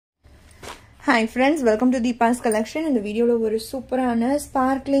Hi friends, welcome to Deepa's collection. In the video lo oru superana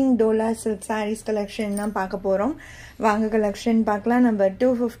sparkling dola silk sarees collection na paaka porom. Vaanga collection paakala number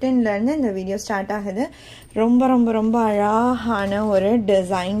 215 la irundhu indha video start agudhu. Romba alagana oru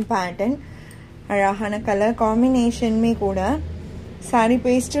design pattern. Alagana color combination me kuda saree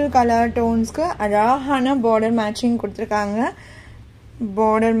pastel color tones ku alagana border matching kuduthirukanga.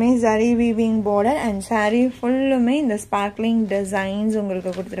 Border में zari weaving border and saree full में இந்த sparkling designs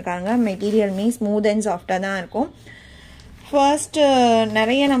உங்களுக்கு கொடுத்திருக்காங்க. Material में smooth and soft தான் இருக்கும். First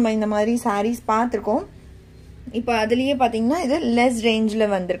நிறைய நம்ம இந்த மாதிரி sarees பார்த்திருக்கோம். இப்போ அதுலயே பாத்தீங்கன்னா இது less rangeல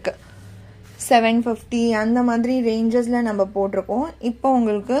வந்திருக்கு. 750 அந்த மாதிரி rangesல நம்ம போட்டுருக்கோம். இப்போ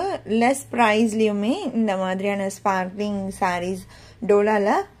உங்களுக்கு less priceலயுமே இந்த மாதிரியான sparkling sarees டோலால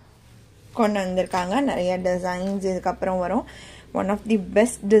கொண்டு வந்திருக்காங்க. நிறைய டிசைன்ஸ் இதுக்கு அப்புறம் வரும். One of the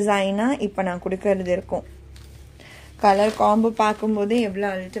best designer இப்ப நான் கொடுக்கிறது இருக்கும். கலர் காம்போ பாக்கும்போது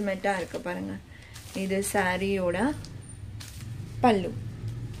எவ்வளவு அல்டிமேட்டா இருக்கு பாருங்க. இது சாரியோட பல்லு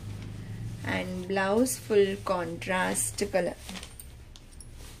and blouse full contrast color.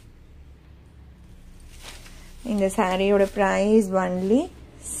 இந்த சாரியோட price only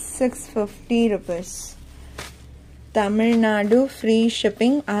 650 rupees. Tamil Nadu free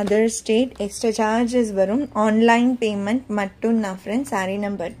shipping, other state extra charges varum. Online payment mattum na friends. Saree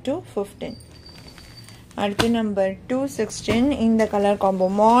number 215. Adutha number 216 in the color combo.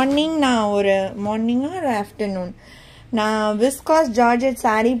 Morning na or morning or afternoon. Na viscose georgette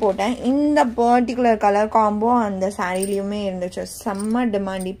saree poten. In the particular color combo and the saree liyume irundhuchu. Summer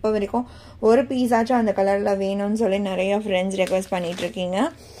demand ipo varaikum oru piece acha and color la venum solli nariya friends request பண்ணிட்டு இருக்கீங்க.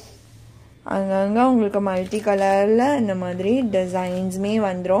 அங்கங்க உங்களுக்கு multi கலர்ல இந்த மாதிரி டிசைன்ஸ்மே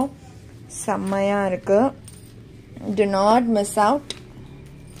வந்துரும். செம்மையா இருக்கு. Do not miss out.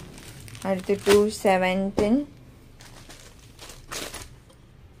 அடுத்து 217.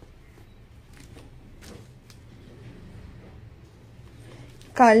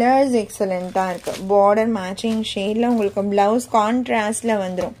 கலர்ஸ் எக்ஸலென்ட்டா இருக்கு. பார்டர் மேட்சிங் ஷேட்ல உங்களுக்கு பிளவுஸ் கான்ட்ராஸ்ட்ல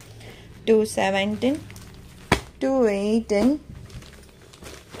வந்துரும். 217 218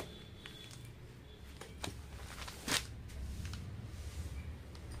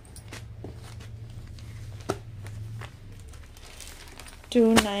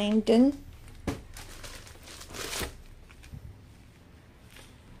 219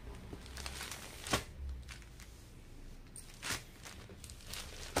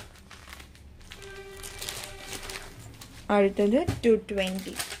 அடுத்தது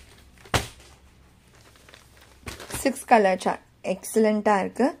 220 6 கலர் சார்ட் எக்ஸலென்ட்டா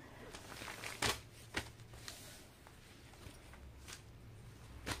இருக்கு.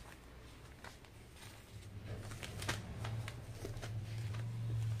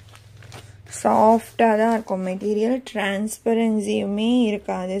 சாஃப்டா தான் இருக்கும் மெட்டீரியல். டிரான்ஸ்பரன்சியுமே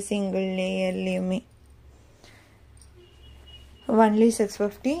இருக்காது சிங்கிள் லேயர்லயுமே. only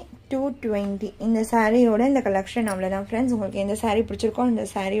 650 220 இந்த சாரியோட இந்த கலெக்ஷன் அவ்வளவுதான் ஃப்ரெண்ட்ஸ். உங்களுக்கு எந்த சாரி பிடிச்சிருக்கோ அந்த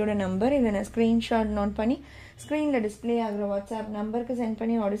சாரியோட நம்பர் இதை நான் ஸ்கிரீன்ஷாட் நோட் பண்ணி ஸ்கிரீன்ல டிஸ்பிளே ஆகிற வாட்ஸ்அப் நம்பருக்கு சென்ட்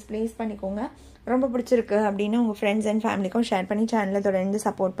பண்ணி ஆர்டர்ஸ் பிளேஸ் பண்ணிக்கோங்க. ரொம்ப பிடிச்சிருக்கு அப்படின்னா உங்க ஃப்ரெண்ட்ஸ் அண்ட் ஃபேமிலிக்கும் ஷேர் பண்ணி சேனலை தொடர்ந்து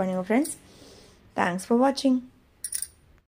சப்போர்ட் பண்ணுங்க ஃப்ரெண்ட்ஸ். தேங்க்ஸ் ஃபார் வாட்சிங்.